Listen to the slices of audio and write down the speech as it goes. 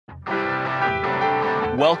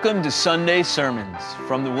Welcome to Sunday Sermons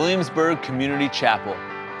from the Williamsburg Community Chapel,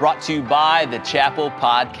 brought to you by the Chapel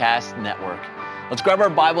Podcast Network. Let's grab our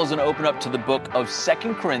Bibles and open up to the book of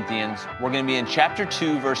 2 Corinthians. We're going to be in chapter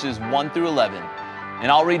 2, verses 1 through 11.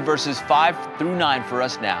 And I'll read verses 5 through 9 for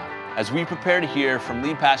us now, as we prepare to hear from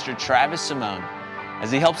lead pastor Travis Simone,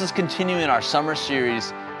 as he helps us continue in our summer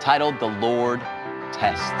series titled The Lord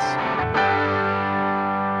Tests.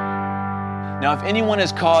 Now, if anyone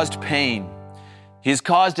has caused pain, he has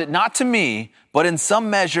caused it not to me, but in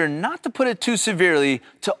some measure, not to put it too severely,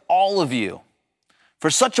 to all of you.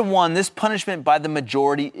 For such a one, this punishment by the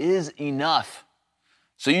majority is enough.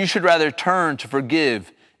 So you should rather turn to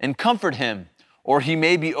forgive and comfort him, or he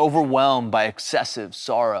may be overwhelmed by excessive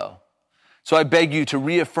sorrow. So I beg you to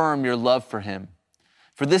reaffirm your love for him.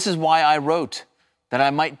 For this is why I wrote, that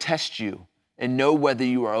I might test you and know whether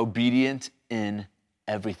you are obedient in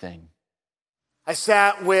everything. I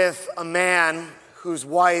sat with a man whose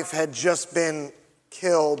wife had just been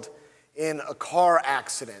killed in a car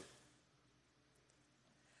accident.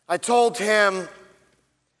 I told him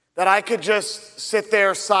that I could just sit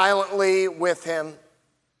there silently with him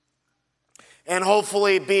and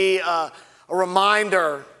hopefully be a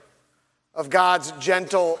reminder of God's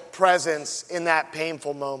gentle presence in that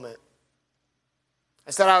painful moment.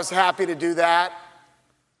 I said I was happy to do that,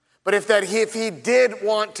 but if he did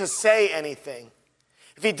want to say anything,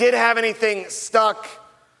 if he did have anything stuck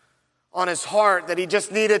on his heart that he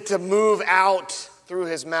just needed to move out through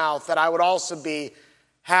his mouth, that I would also be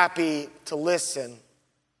happy to listen.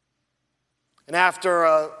 And after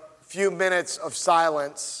a few minutes of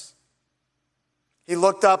silence, he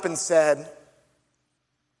looked up and said,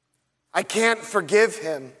 I can't forgive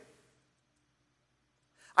him.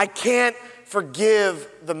 I can't forgive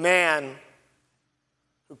the man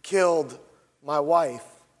who killed my wife.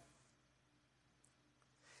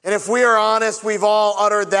 And if we are honest, we've all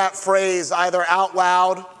uttered that phrase either out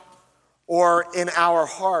loud or in our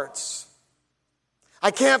hearts. I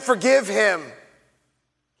can't forgive him,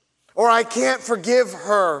 or I can't forgive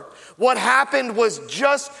her. What happened was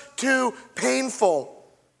just too painful.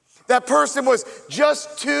 That person was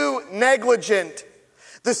just too negligent.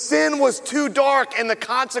 The sin was too dark and the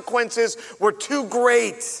consequences were too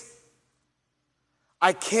great.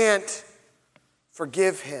 I can't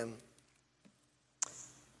forgive him.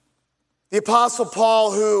 The Apostle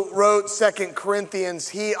Paul, who wrote 2 Corinthians,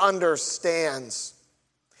 he understands.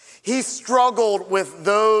 He struggled with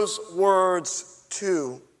those words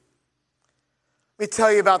too. Let me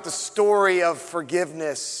tell you about the story of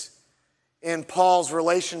forgiveness in Paul's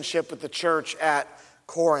relationship with the church at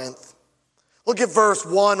Corinth. Look at verse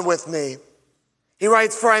 1 with me. He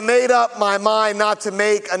writes, For I made up my mind not to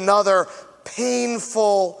make another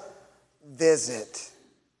painful visit.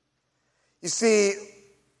 You see,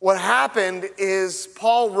 what happened is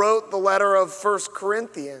Paul wrote the letter of 1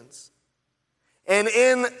 Corinthians. And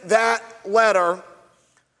in that letter,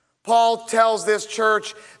 Paul tells this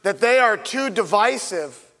church that they are too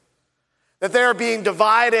divisive, that they are being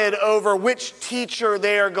divided over which teacher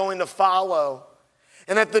they are going to follow,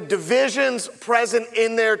 and that the divisions present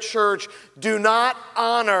in their church do not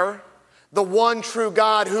honor the one true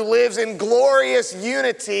God who lives in glorious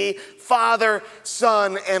unity, Father,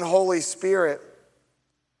 Son, and Holy Spirit.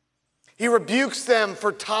 He rebukes them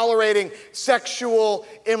for tolerating sexual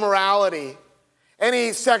immorality,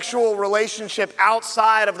 any sexual relationship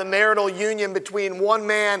outside of the marital union between one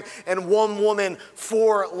man and one woman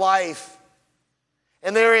for life.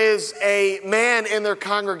 And there is a man in their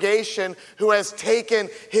congregation who has taken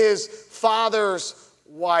his father's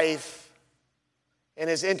wife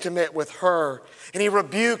and is intimate with her. And he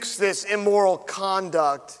rebukes this immoral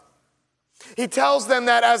conduct. He tells them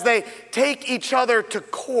that as they take each other to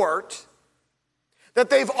court, that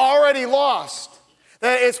they've already lost.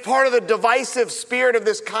 That it's part of the divisive spirit of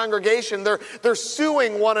this congregation. They're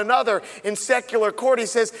suing one another in secular court. He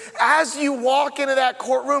says, as you walk into that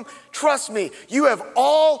courtroom, trust me, you have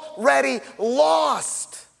already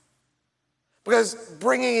lost. Because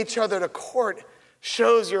bringing each other to court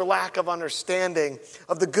shows your lack of understanding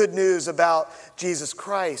of the good news about Jesus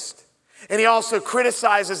Christ. And he also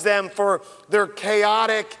criticizes them for their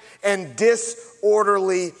chaotic and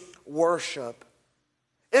disorderly worship.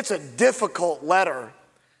 It's a difficult letter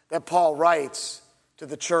that Paul writes to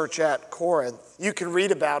the church at Corinth. You can read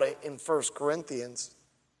about it in 1 Corinthians.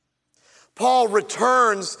 Paul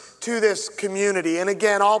returns to this community. And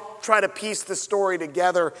again, I'll try to piece the story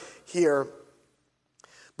together here.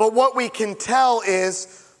 But what we can tell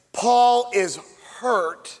is Paul is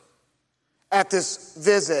hurt at this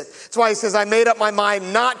visit. That's why he says, I made up my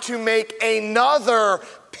mind not to make another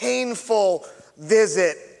painful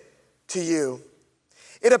visit to you.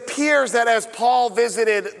 It appears that as Paul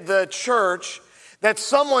visited the church, that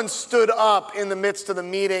someone stood up in the midst of the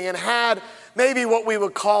meeting and had maybe what we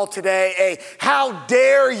would call today a "how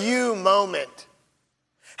dare you" moment.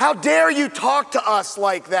 How dare you talk to us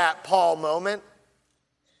like that, Paul moment.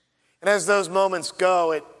 And as those moments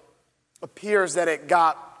go, it appears that it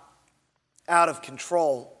got out of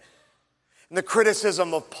control. And the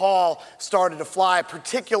criticism of Paul started to fly,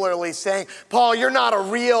 particularly saying, "Paul, you're not a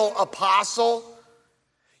real apostle.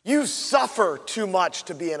 You suffer too much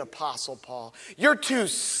to be an apostle, Paul. You're too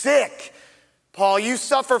sick, Paul. You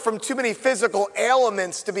suffer from too many physical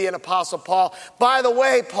ailments to be an apostle, Paul. By the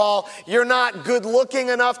way, Paul, you're not good looking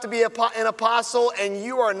enough to be an apostle, and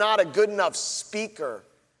you are not a good enough speaker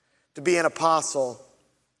to be an apostle."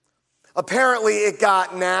 Apparently, it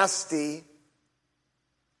got nasty.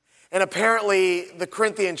 And apparently, the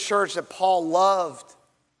Corinthian church that Paul loved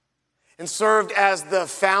and served as the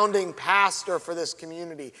founding pastor for this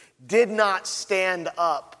community did not stand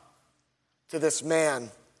up to this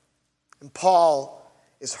man. And Paul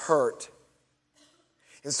is hurt.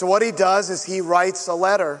 And so what he does is he writes a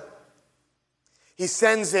letter. He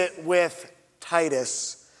sends it with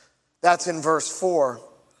Titus. That's in verse 4.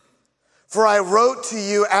 "For I wrote to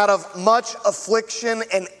you out of much affliction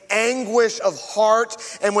and anguish of heart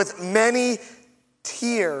and with many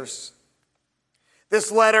tears." This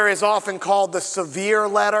letter is often called the severe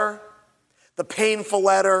letter, the painful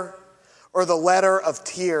letter, or the letter of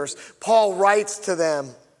tears. Paul writes to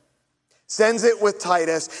them, sends it with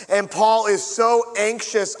Titus, and Paul is so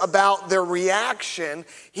anxious about their reaction,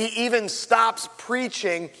 he even stops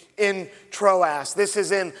preaching in Troas. This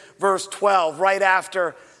is in verse 12, right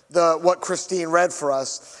after what Christine read for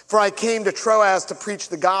us. "For I came to Troas to preach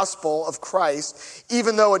the gospel of Christ,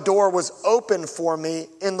 even though a door was open for me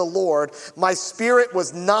in the Lord. My spirit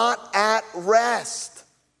was not at rest."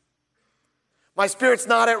 My spirit's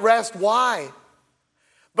not at rest. Why?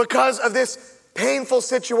 Because of this painful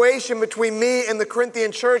situation between me and the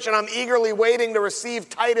Corinthian church, and I'm eagerly waiting to receive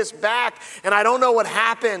Titus back, and I don't know what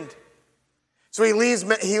happened. So he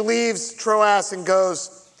leaves Troas and goes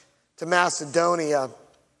to Macedonia.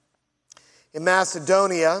 In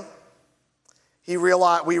Macedonia, we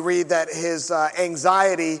read that his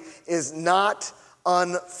anxiety is not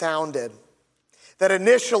unfounded. That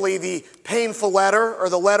initially the painful letter, or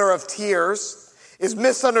the letter of tears, is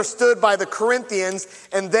misunderstood by the Corinthians,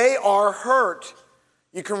 and they are hurt.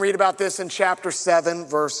 You can read about this in chapter 7,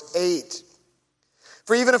 verse 8.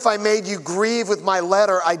 "For even if I made you grieve with my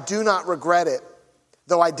letter, I do not regret it,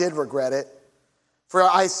 though I did regret it. For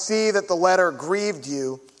I see that the letter grieved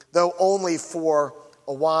you, though only for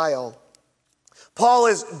a while." Paul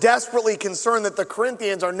is desperately concerned that the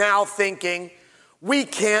Corinthians are now thinking, we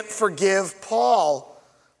can't forgive Paul.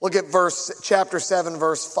 Look at chapter 7,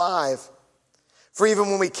 verse 5. "For even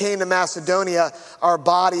when we came to Macedonia, our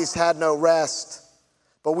bodies had no rest,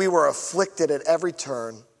 but we were afflicted at every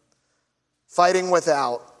turn, fighting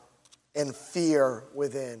without and fear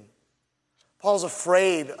within." Paul's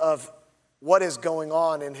afraid of what is going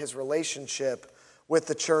on in his relationship with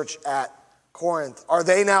the church at Corinth. Are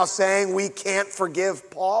they now saying we can't forgive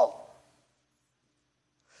Paul?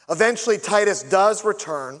 Eventually, Titus does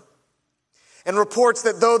return and reports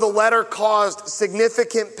that though the letter caused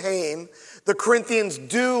significant pain, the Corinthians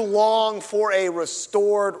do long for a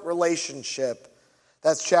restored relationship.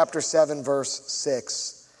 That's chapter 7, verse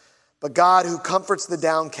 6. "But God, who comforts the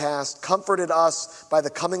downcast, comforted us by the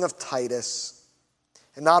coming of Titus,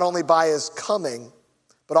 and not only by his coming,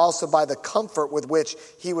 but also by the comfort with which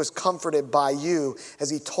he was comforted by you, as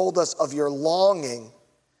he told us of your longing,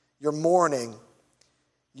 your mourning,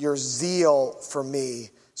 your zeal for me,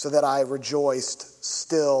 so that I rejoiced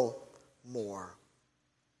still more."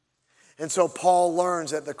 And so Paul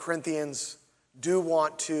learns that the Corinthians do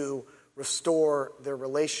want to restore their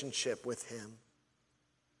relationship with him.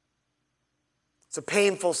 It's a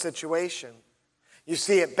painful situation. You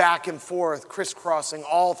see it back and forth, crisscrossing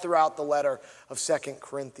all throughout the letter of 2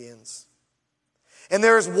 Corinthians. And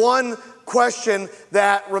there is one question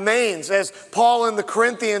that remains as Paul and the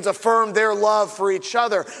Corinthians affirm their love for each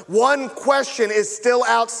other. One question is still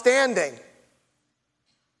outstanding.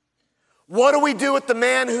 What do we do with the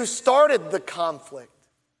man who started the conflict?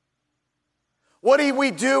 What do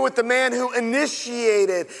we do with the man who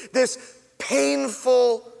initiated this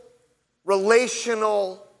painful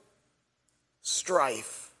relational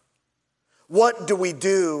strife? What do we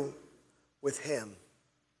do with him?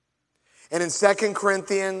 And in 2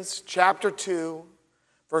 Corinthians chapter 2,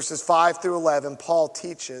 verses 5 through 11, Paul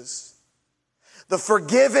teaches, the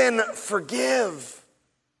forgiven forgive,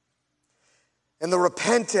 and the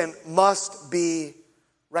repentant must be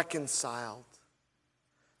reconciled.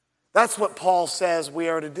 That's what Paul says we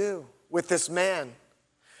are to do with this man.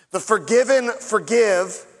 The forgiven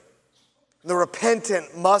forgive, the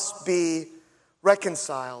repentant must be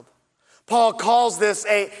reconciled. Paul calls this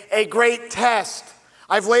a great test.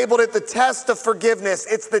 I've labeled it the test of forgiveness.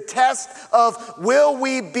 It's the test of, will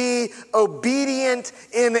we be obedient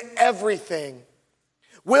in everything?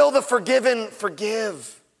 Will the forgiven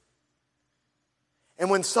forgive? And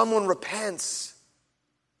when someone repents,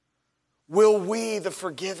 will we, the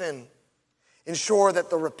forgiven, ensure that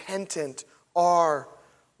the repentant are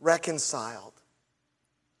reconciled?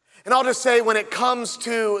 And I'll just say, when it comes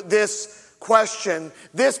to this question,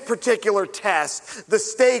 this particular test, the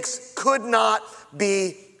stakes could not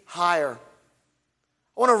be higher.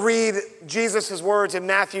 I want to read Jesus' words in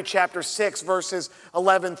Matthew chapter 6, verses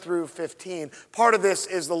 11 through 15. Part of this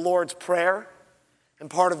is the Lord's Prayer, and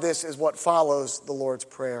part of this is what follows the Lord's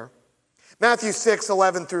Prayer. Matthew 6,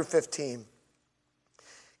 11 through 15.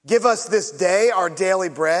 Give us this day our daily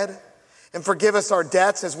bread, and forgive us our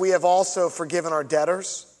debts as we have also forgiven our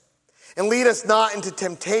debtors. And lead us not into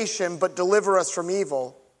temptation, but deliver us from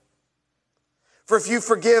evil. For if you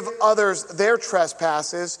forgive others their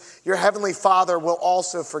trespasses, your heavenly Father will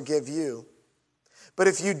also forgive you. But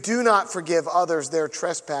if you do not forgive others their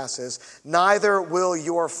trespasses, neither will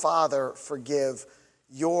your Father forgive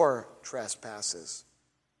your trespasses.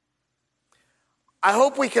 I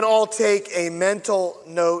hope we can all take a mental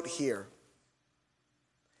note here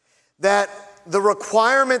that the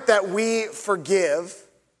requirement that we forgive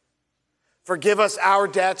us our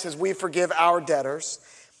debts as we forgive our debtors,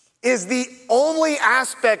 is the only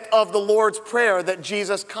aspect of the Lord's Prayer that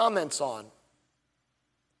Jesus comments on.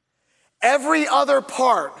 Every other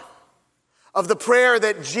part of the prayer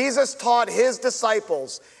that Jesus taught his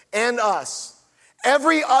disciples and us,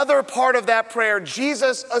 every other part of that prayer,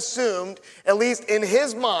 Jesus assumed, at least in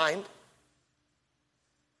his mind,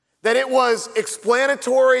 that it was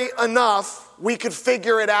explanatory enough we could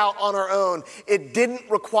figure it out on our own. It didn't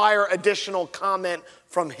require additional comment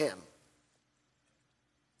from him.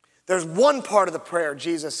 There's one part of the prayer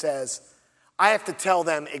Jesus says, I have to tell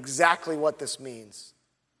them exactly what this means,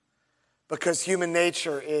 because human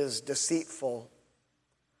nature is deceitful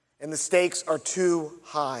and the stakes are too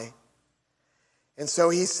high. And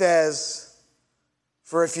so he says,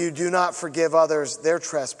 for if you do not forgive others their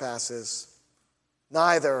trespasses,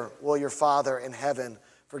 neither will your Father in heaven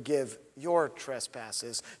forgive your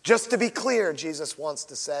trespasses. Just to be clear, Jesus wants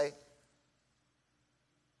to say.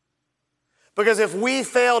 Because if we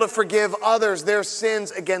fail to forgive others their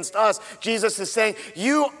sins against us, Jesus is saying,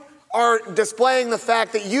 you are displaying the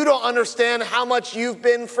fact that you don't understand how much you've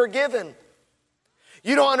been forgiven.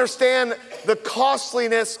 You don't understand the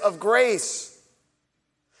costliness of grace.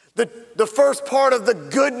 The first part of the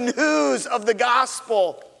good news of the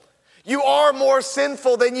gospel. You are more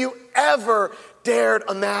sinful than you ever dared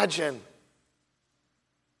imagine.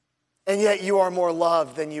 And yet you are more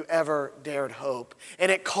loved than you ever dared hope.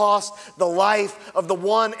 And it cost the life of the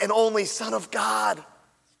one and only Son of God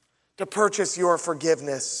to purchase your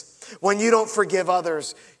forgiveness. When you don't forgive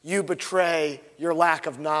others, you betray your lack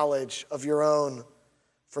of knowledge of your own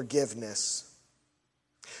forgiveness.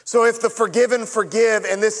 So if the forgiven forgive,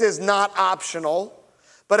 and this is not optional,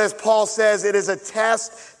 but as Paul says, it is a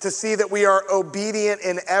test to see that we are obedient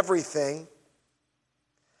in everything,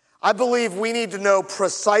 I believe we need to know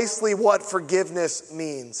precisely what forgiveness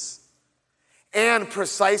means and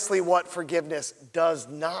precisely what forgiveness does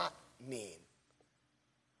not mean.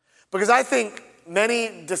 Because I think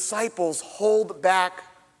many disciples hold back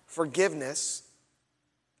forgiveness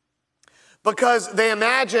because they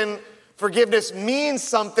imagine forgiveness means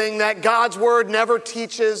something that God's word never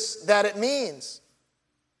teaches that it means.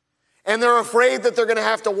 And they're afraid that they're going to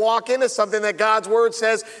have to walk into something that God's word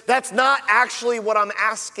says, that's not actually what I'm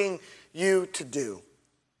asking you to do.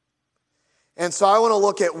 And so I want to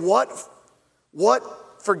look at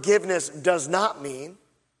what forgiveness does not mean,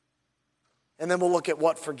 and then we'll look at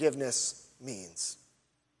what forgiveness means.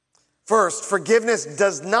 First, forgiveness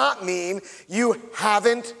does not mean you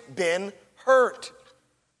haven't been hurt.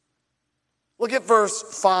 Look at verse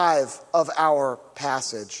 5 of our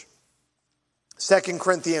passage. 2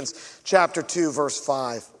 Corinthians chapter 2, verse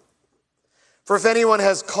 5. For if anyone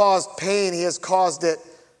has caused pain, he has caused it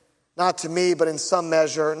not to me, but in some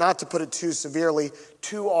measure, not to put it too severely,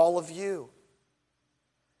 to all of you.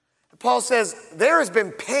 And Paul says there has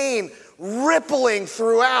been pain rippling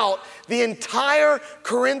throughout the entire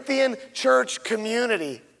Corinthian church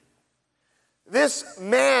community. This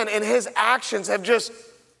man and his actions have just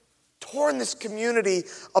torn this community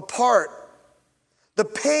apart. The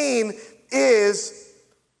pain is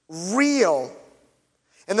real.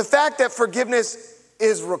 And the fact that forgiveness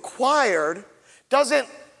is required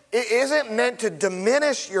isn't meant to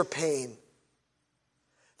diminish your pain.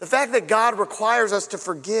 The fact that God requires us to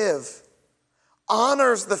forgive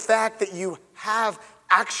honors the fact that you have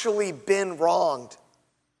actually been wronged.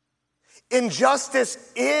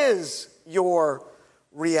 Injustice is your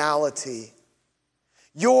reality.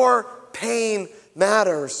 Your pain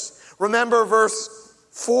matters. Remember verse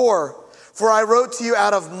 4. For I wrote to you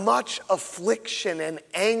out of much affliction and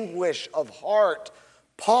anguish of heart.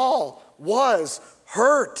 Paul was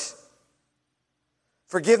hurt.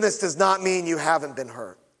 Forgiveness does not mean you haven't been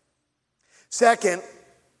hurt. Second,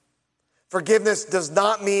 forgiveness does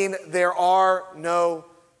not mean there are no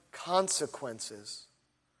consequences.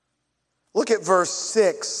 Look at verse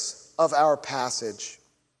 6 of our passage.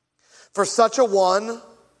 For such a one,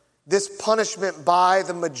 this punishment by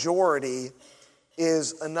the majority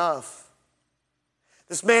is enough.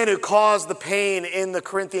 This man who caused the pain in the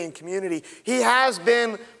Corinthian community, he has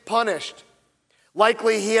been punished.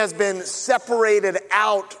 Likely he has been separated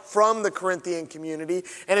out from the Corinthian community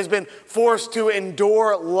and has been forced to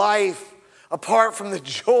endure life apart from the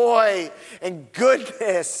joy and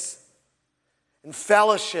goodness and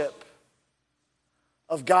fellowship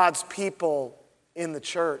of God's people in the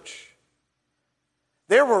church.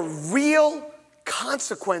 There were real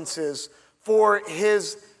consequences for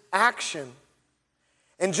his action.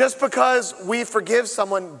 And just because we forgive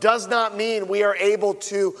someone does not mean we are able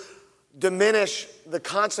to diminish the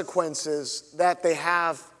consequences that they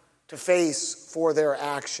have to face for their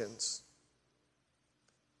actions.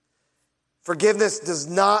 Forgiveness does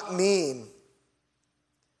not mean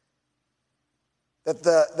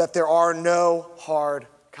that there are no hard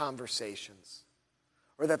conversations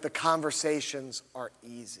or that the conversations are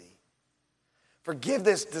easy.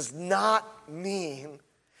 Forgiveness does not mean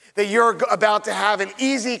that you're about to have an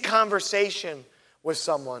easy conversation with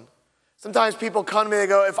someone. Sometimes people come to me and they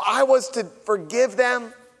go, if I was to forgive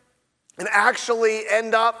them and actually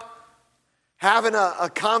end up having a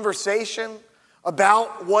conversation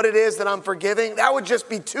about what it is that I'm forgiving, that would just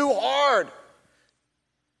be too hard,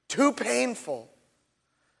 too painful.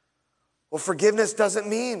 Well, forgiveness doesn't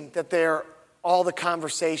mean that all the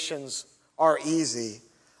conversations are easy.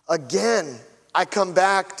 Again, I come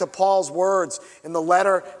back to Paul's words in the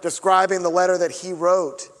letter, describing the letter that he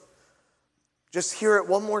wrote. Just hear it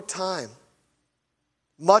one more time.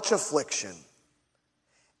 Much affliction,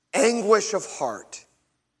 anguish of heart,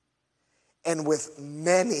 and with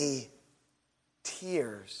many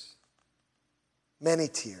tears. Many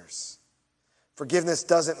tears. Forgiveness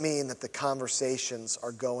doesn't mean that the conversations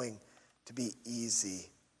are going to be easy.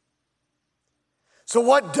 So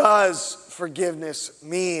what does forgiveness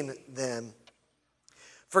mean then?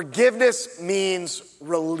 Forgiveness means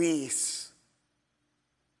release.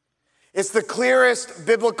 It's the clearest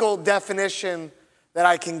biblical definition that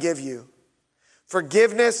I can give you.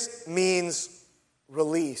 Forgiveness means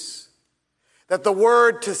release. That the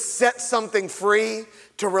word to set something free,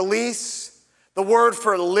 to release, the word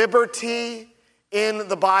for liberty in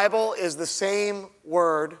the Bible is the same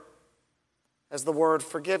word as the word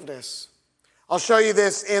forgiveness. I'll show you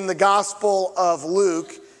this in the Gospel of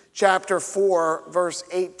Luke, chapter 4, verse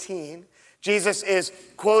 18. Jesus is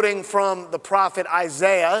quoting from the prophet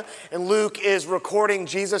Isaiah, and Luke is recording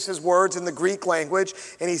Jesus' words in the Greek language,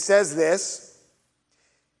 and he says this: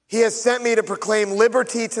 He has sent me to proclaim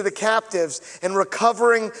liberty to the captives and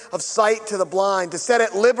recovering of sight to the blind, to set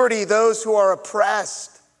at liberty those who are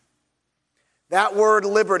oppressed. That word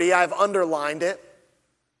liberty, I've underlined it,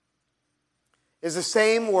 is the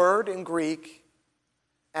same word in Greek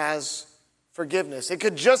as forgiveness. It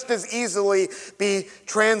could just as easily be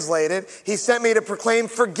translated, He sent me to proclaim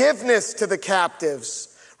forgiveness to the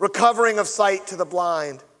captives, recovering of sight to the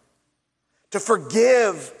blind, to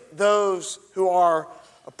forgive those who are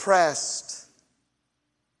oppressed.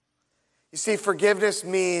 You see, forgiveness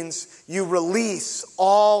means you release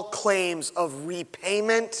all claims of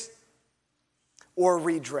repayment or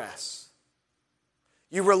redress.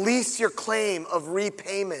 You release your claim of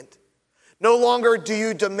repayment. No longer do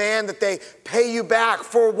you demand that they pay you back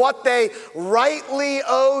for what they rightly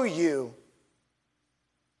owe you.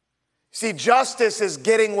 See, justice is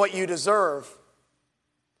getting what you deserve.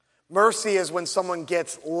 Mercy is when someone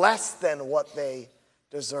gets less than what they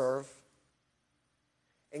deserve.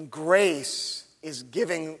 And grace is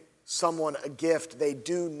giving someone a gift they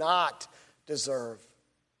do not deserve.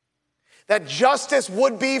 That justice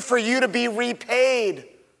would be for you to be repaid.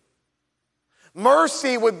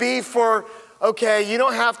 Mercy would be for, okay, you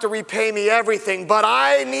don't have to repay me everything, but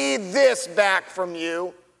I need this back from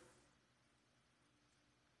you.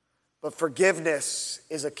 But forgiveness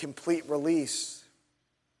is a complete release.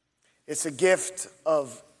 It's a gift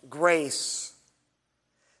of grace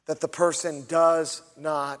that the person does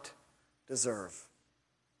not deserve.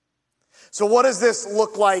 So what does this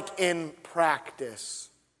look like in practice?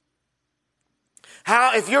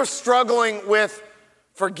 If you're struggling with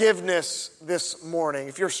forgiveness this morning,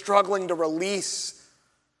 if you're struggling to release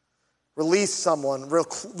someone,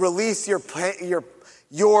 release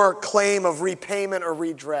your claim of repayment or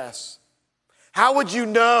redress, how would you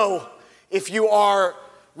know if you are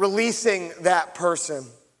releasing that person?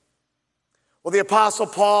 Well, the Apostle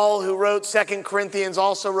Paul, who wrote 2 Corinthians,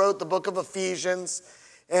 also wrote the book of Ephesians,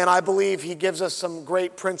 and I believe he gives us some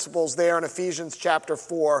great principles there in Ephesians chapter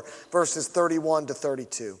 4, verses 31 to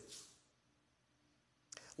 32.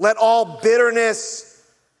 Let all bitterness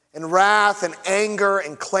and wrath and anger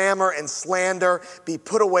and clamor and slander be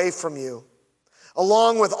put away from you,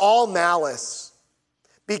 along with all malice.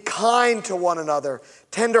 Be kind to one another,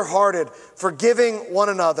 tender-hearted, forgiving one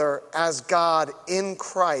another as God in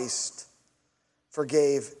Christ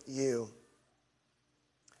forgave you.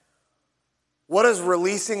 What does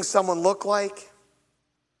releasing someone look like?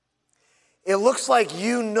 It looks like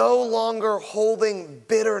you no longer holding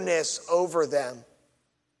bitterness over them.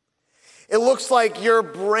 It looks like your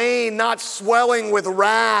brain not swelling with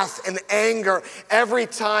wrath and anger every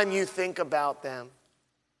time you think about them.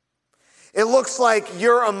 It looks like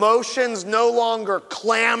your emotions no longer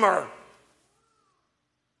clamor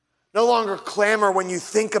when you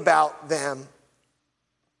think about them.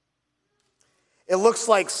 It looks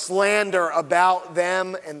like slander about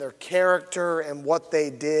them and their character and what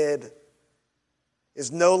they did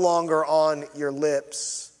is no longer on your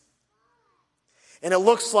lips. And it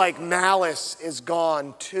looks like malice is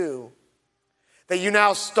gone too. That you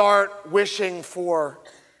now start wishing for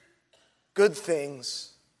good things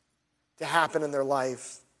to happen in their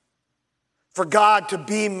life. For God to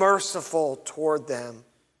be merciful toward them.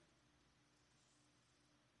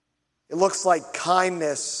 It looks like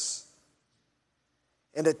kindness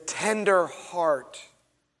and a tender heart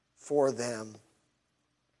for them.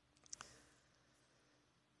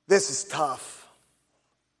 This is tough.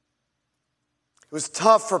 It was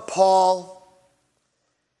tough for Paul.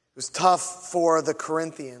 It was tough for the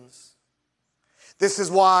Corinthians. This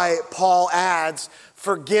is why Paul adds,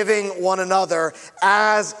 forgiving one another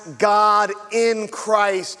as God in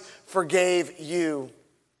Christ forgave you.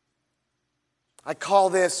 I call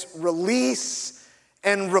this release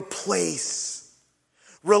and replace.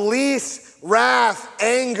 Release wrath,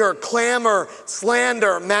 anger, clamor,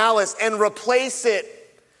 slander, malice, and replace it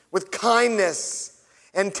with kindness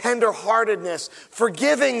and tenderheartedness,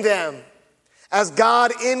 forgiving them as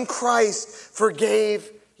God in Christ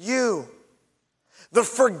forgave you. The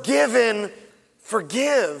forgiven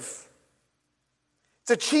forgive.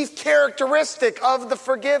 It's a chief characteristic of the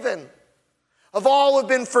forgiven. Of all who have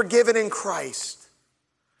been forgiven in Christ,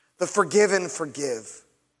 the forgiven forgive.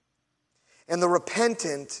 And the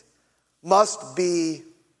repentant must be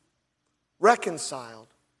reconciled.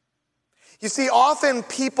 You see, often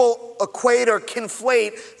people equate or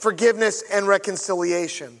conflate forgiveness and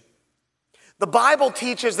reconciliation. The Bible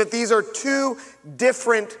teaches that these are two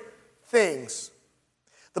different things.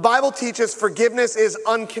 The Bible teaches forgiveness is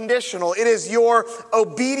unconditional. It is your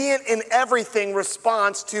obedient in everything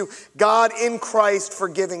response to God in Christ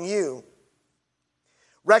forgiving you.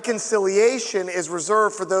 Reconciliation is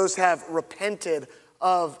reserved for those who have repented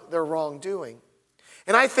of their wrongdoing.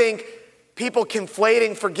 And I think people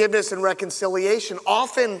conflating forgiveness and reconciliation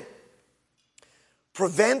often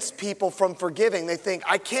prevents people from forgiving. They think,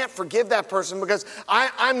 I can't forgive that person because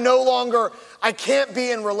I can't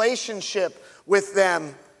be in relationship with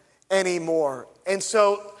them anymore. And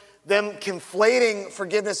so them conflating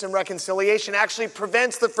forgiveness and reconciliation actually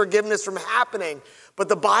prevents the forgiveness from happening. But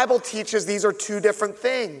the Bible teaches these are two different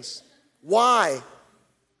things. Why?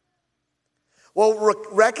 Well,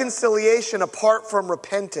 reconciliation apart from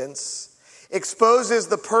repentance exposes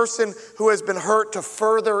the person who has been hurt to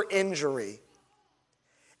further injury.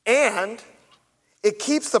 And it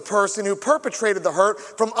keeps the person who perpetrated the hurt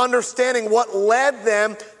from understanding what led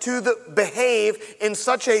them to behave in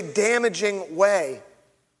such a damaging way.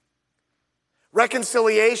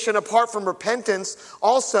 Reconciliation apart from repentance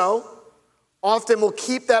also often will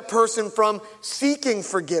keep that person from seeking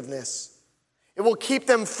forgiveness. It will keep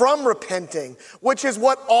them from repenting, which is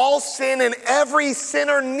what all sin and every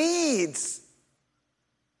sinner needs.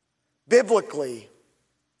 Biblically,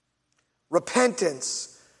 repentance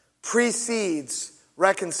precedes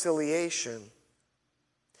reconciliation.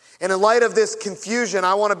 And in light of this confusion,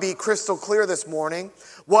 I want to be crystal clear this morning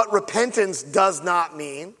what repentance does not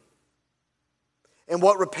mean and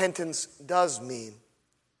what repentance does mean.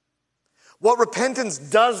 What repentance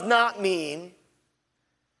does not mean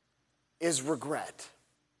is regret.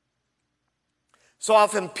 So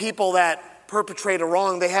often people that perpetrate a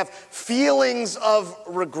wrong, they have feelings of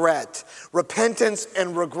regret. Repentance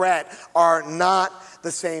and regret are not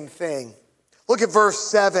the same thing. Look at verse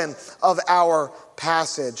 7 of our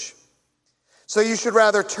passage. So you should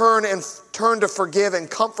rather turn to forgive and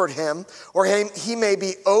comfort him, or he may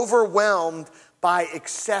be overwhelmed by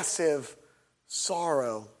excessive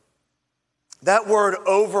sorrow. That word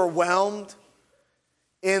overwhelmed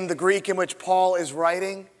in the Greek in which Paul is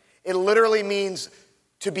writing, it literally means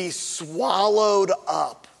to be swallowed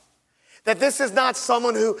up. That this is not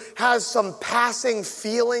someone who has some passing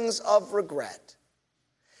feelings of regret.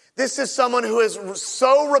 This is someone who is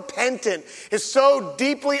so repentant, is so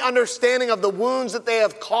deeply understanding of the wounds that they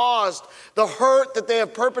have caused, the hurt that they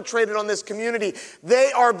have perpetrated on this community.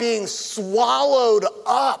 They are being swallowed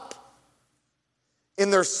up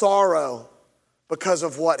in their sorrow because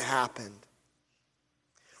of what happened.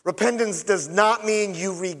 Repentance does not mean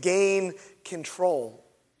you regain control.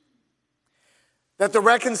 That the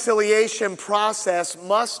reconciliation process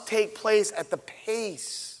must take place at the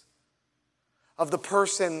pace of the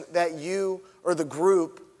person that you, or the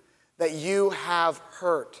group that you have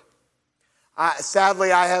hurt.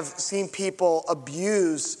 Sadly, I have seen people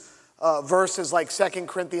abuse verses like 2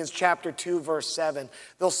 Corinthians chapter 2, verse 7.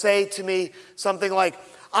 They'll say to me something like,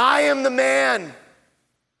 I am the man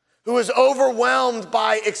who is overwhelmed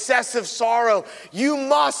by excessive sorrow. You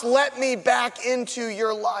must let me back into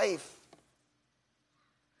your life.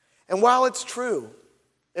 And while it's true,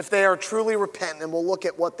 if they are truly repentant, and we'll look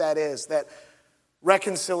at what that is, that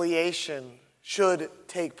reconciliation should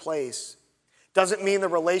take place, doesn't mean the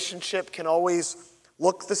relationship can always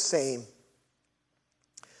look the same.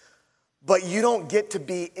 But you don't get to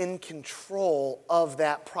be in control of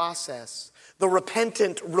that process. The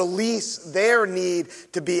repentant release their need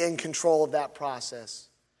to be in control of that process.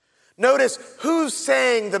 Notice who's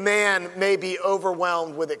saying the man may be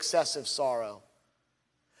overwhelmed with excessive sorrow.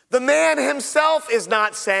 The man himself is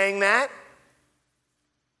not saying that.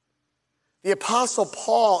 The Apostle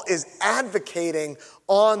Paul is advocating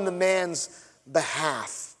on the man's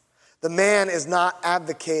behalf. The man is not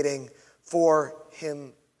advocating for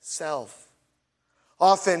himself.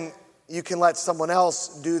 Often you can let someone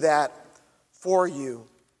else do that for you.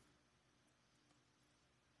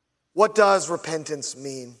 What does repentance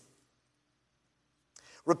mean?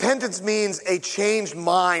 Repentance means a changed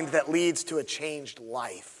mind that leads to a changed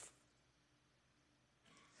life.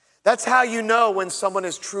 That's how you know when someone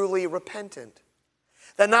is truly repentant.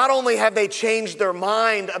 That not only have they changed their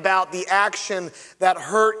mind about the action that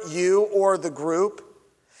hurt you or the group,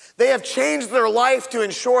 they have changed their life to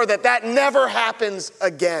ensure that that never happens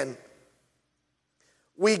again.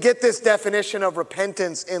 We get this definition of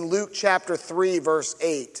repentance in Luke chapter 3, verse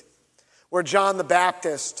 8, where John the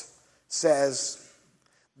Baptist says,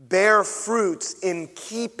 bear fruits in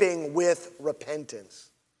keeping with repentance.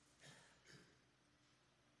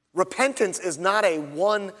 Repentance is not a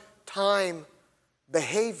one-time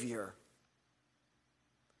behavior.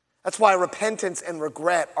 That's why repentance and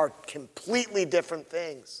regret are completely different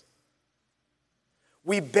things.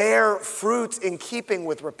 We bear fruit in keeping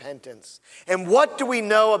with repentance. And what do we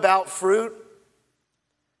know about fruit?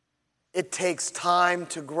 It takes time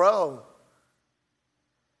to grow.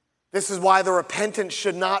 This is why the repentant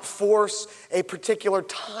should not force a particular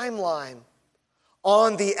timeline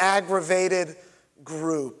on the aggravated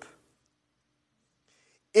group.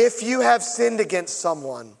 If you have sinned against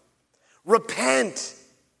someone, repent.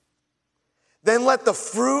 Then let the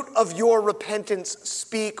fruit of your repentance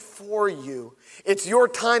speak for you. It's your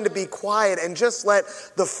time to be quiet and just let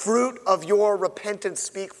the fruit of your repentance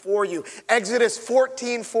speak for you. Exodus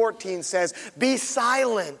 14:14 says, be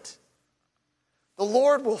silent. The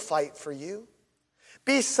Lord will fight for you.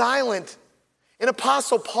 Be silent. And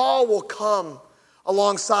Apostle Paul will come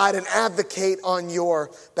alongside and advocate on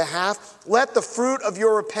your behalf. Let the fruit of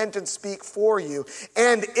your repentance speak for you.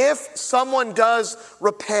 And if someone does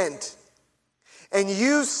repent, and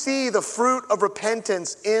you see the fruit of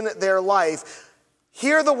repentance in their life,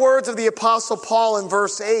 hear the words of the Apostle Paul in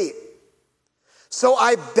verse 8. So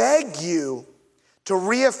I beg you to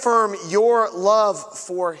reaffirm your love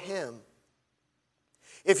for him.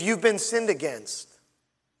 If you've been sinned against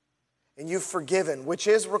and you've forgiven, which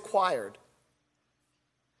is required,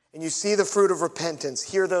 and you see the fruit of repentance,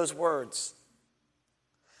 hear those words.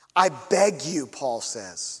 I beg you, Paul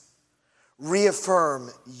says,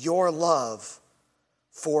 reaffirm your love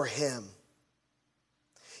for him.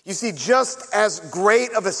 You see, just as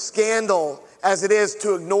great of a scandal as it is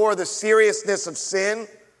to ignore the seriousness of sin,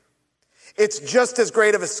 It's just as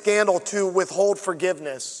great of a scandal to withhold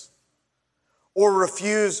forgiveness or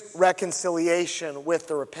refuse reconciliation with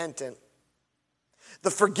the repentant.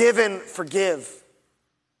 The forgiven forgive,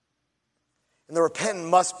 and the repentant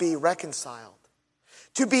must be reconciled.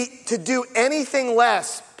 To do anything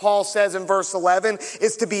less, Paul says in verse 11,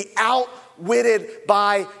 is to be outwitted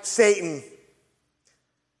by Satan.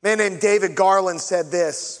 A man named David Garland said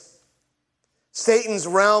this: Satan's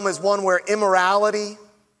realm is one where immorality,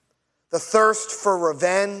 the thirst for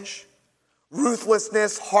revenge,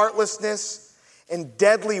 ruthlessness, heartlessness, and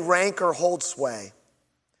deadly rancor hold sway.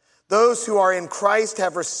 Those who are in Christ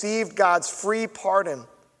have received God's free pardon,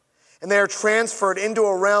 and they are transferred into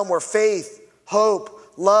a realm where faith, hope,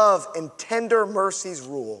 love, and tender mercies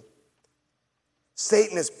rule.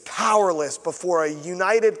 Satan is powerless before a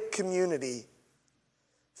united community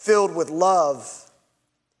filled with love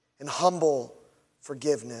and humble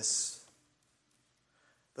forgiveness.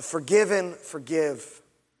 The forgiven forgive,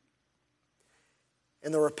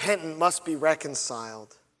 and the repentant must be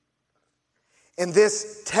reconciled. And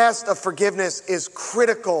this test of forgiveness is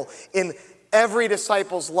critical in every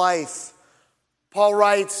disciple's life. Paul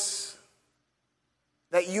writes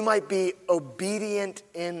that you might be obedient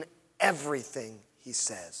in everything, he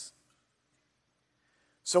says.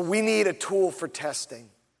 So we need a tool for testing.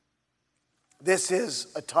 This is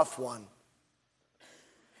a tough one.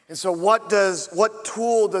 And so what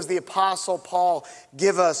tool does the Apostle Paul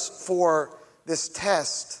give us for this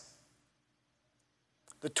test?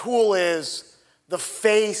 The tool is the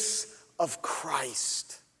face of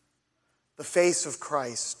Christ. The face of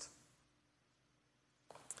Christ.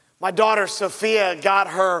 My daughter Sophia got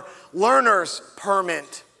her learner's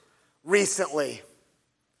permit recently.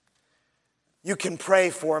 You can pray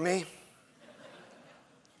for me.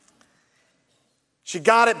 She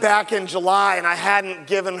got it back in July, and I hadn't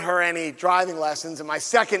given her any driving lessons. And my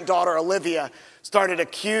second daughter, Olivia, started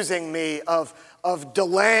accusing me of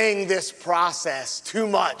delaying this process too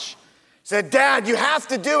much. She said, "Dad, you have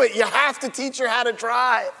to do it. You have to teach her how to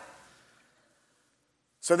drive."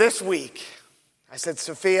 So this week, I said,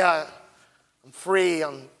 "Sophia, I'm free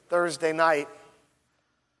on Thursday night.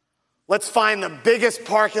 Let's find the biggest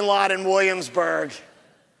parking lot in Williamsburg,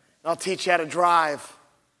 and I'll teach you how to drive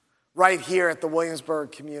right here at the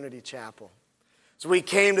Williamsburg Community Chapel." So we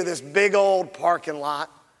came to this big old parking lot,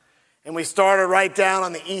 and we started right down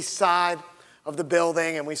on the east side of the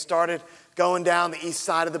building, and we started going down the east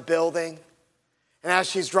side of the building. And as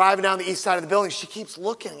she's driving down the east side of the building, she keeps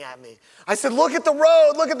looking at me. I said, "Look at the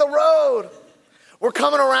road, look at the road." We're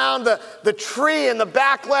coming around the tree in the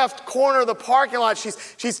back left corner of the parking lot.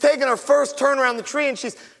 She's taking her first turn around the tree, and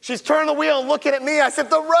she's turning the wheel and looking at me. I said,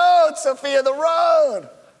 "The road, Sophia, the road."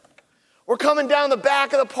 We're coming down the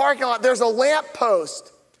back of the parking lot. There's a lamp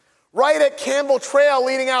post right at Campbell Trail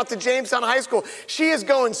leading out to Jamestown High School. She is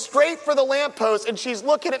going straight for the lamp post, and she's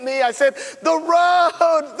looking at me. I said, the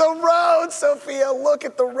road, Sophia, look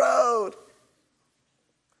at the road."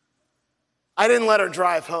 I didn't let her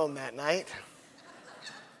drive home that night.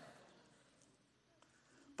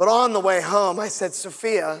 But on the way home, I said,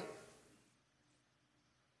 "Sophia,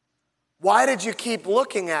 why did you keep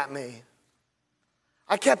looking at me?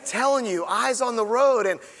 I kept telling you, eyes on the road,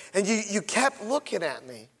 and you kept looking at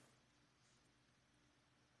me."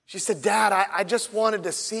 She said, "Dad, I just wanted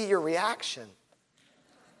to see your reaction.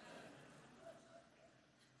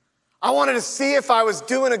 I wanted to see if I was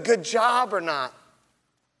doing a good job or not.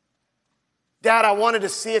 Dad, I wanted to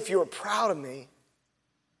see if you were proud of me.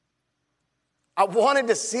 I wanted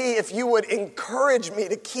to see if you would encourage me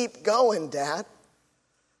to keep going, Dad.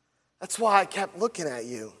 That's why I kept looking at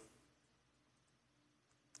you."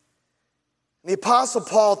 The Apostle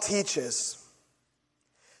Paul teaches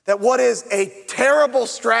that what is a terrible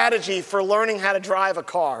strategy for learning how to drive a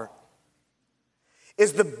car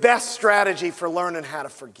is the best strategy for learning how to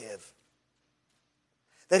forgive.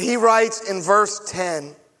 That he writes in verse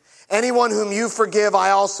 10, "Anyone whom you forgive,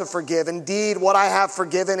 I also forgive. Indeed, what I have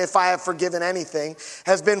forgiven, if I have forgiven anything,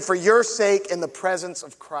 has been for your sake in the presence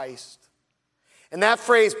of Christ." And that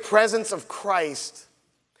phrase, presence of Christ,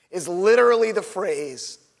 is literally the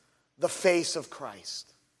phrase, the face of Christ.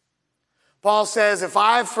 Paul says, if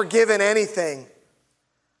I've forgiven anything,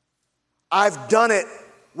 I've done it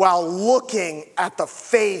while looking at the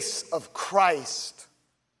face of Christ.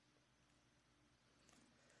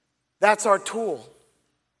 That's our tool.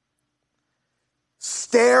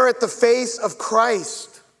 Stare at the face of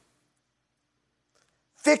Christ.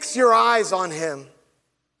 Fix your eyes on him.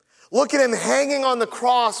 Look at him hanging on the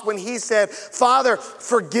cross when he said, "Father,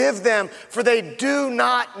 forgive them, for they do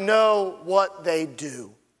not know what they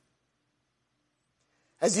do."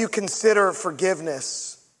 As you consider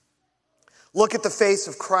forgiveness, Look at the face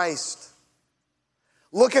of Christ.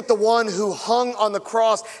 Look at the one who hung on the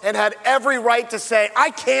cross and had every right to say, I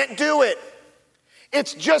can't do it.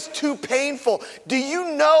 It's just too painful. Do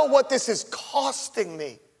you know what this is costing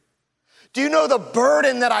me? Do you know the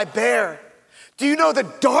burden that I bear? Do you know the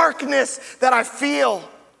darkness that I feel?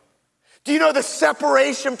 Do you know the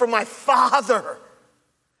separation from my Father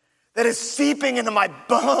that is seeping into my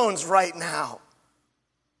bones right now?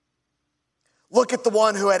 Look at the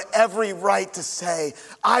one who had every right to say,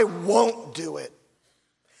 I won't do it.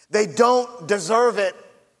 They don't deserve it.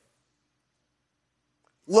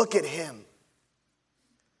 Look at him.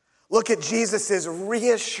 Look at Jesus'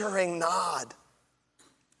 reassuring nod.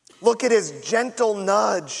 Look at his gentle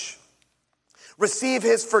nudge. Receive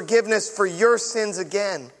his forgiveness for your sins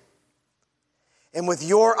again. And with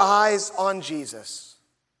your eyes on Jesus,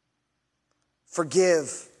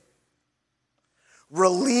 forgive.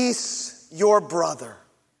 Release your brother,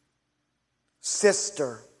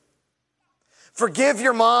 sister. Forgive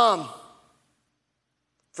your mom.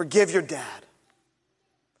 Forgive your dad.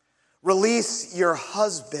 Release your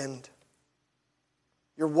husband,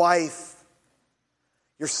 your wife,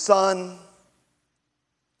 your son,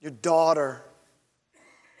 your daughter.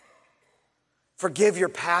 Forgive your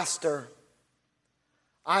pastor.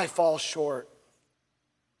 I fall short.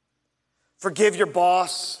 Forgive your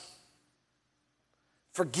boss.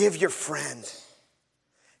 Forgive your friend.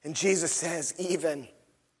 And Jesus says, even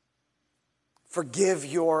forgive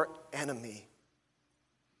your enemy.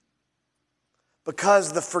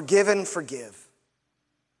 Because the forgiven forgive,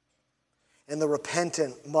 and the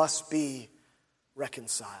repentant must be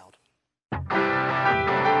reconciled.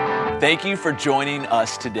 Thank you for joining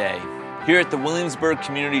us today. Here at the Williamsburg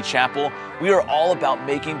Community Chapel, we are all about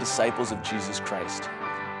making disciples of Jesus Christ.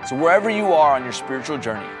 So wherever you are on your spiritual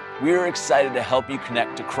journey, we are excited to help you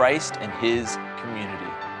connect to Christ and his community.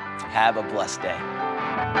 Have a blessed day.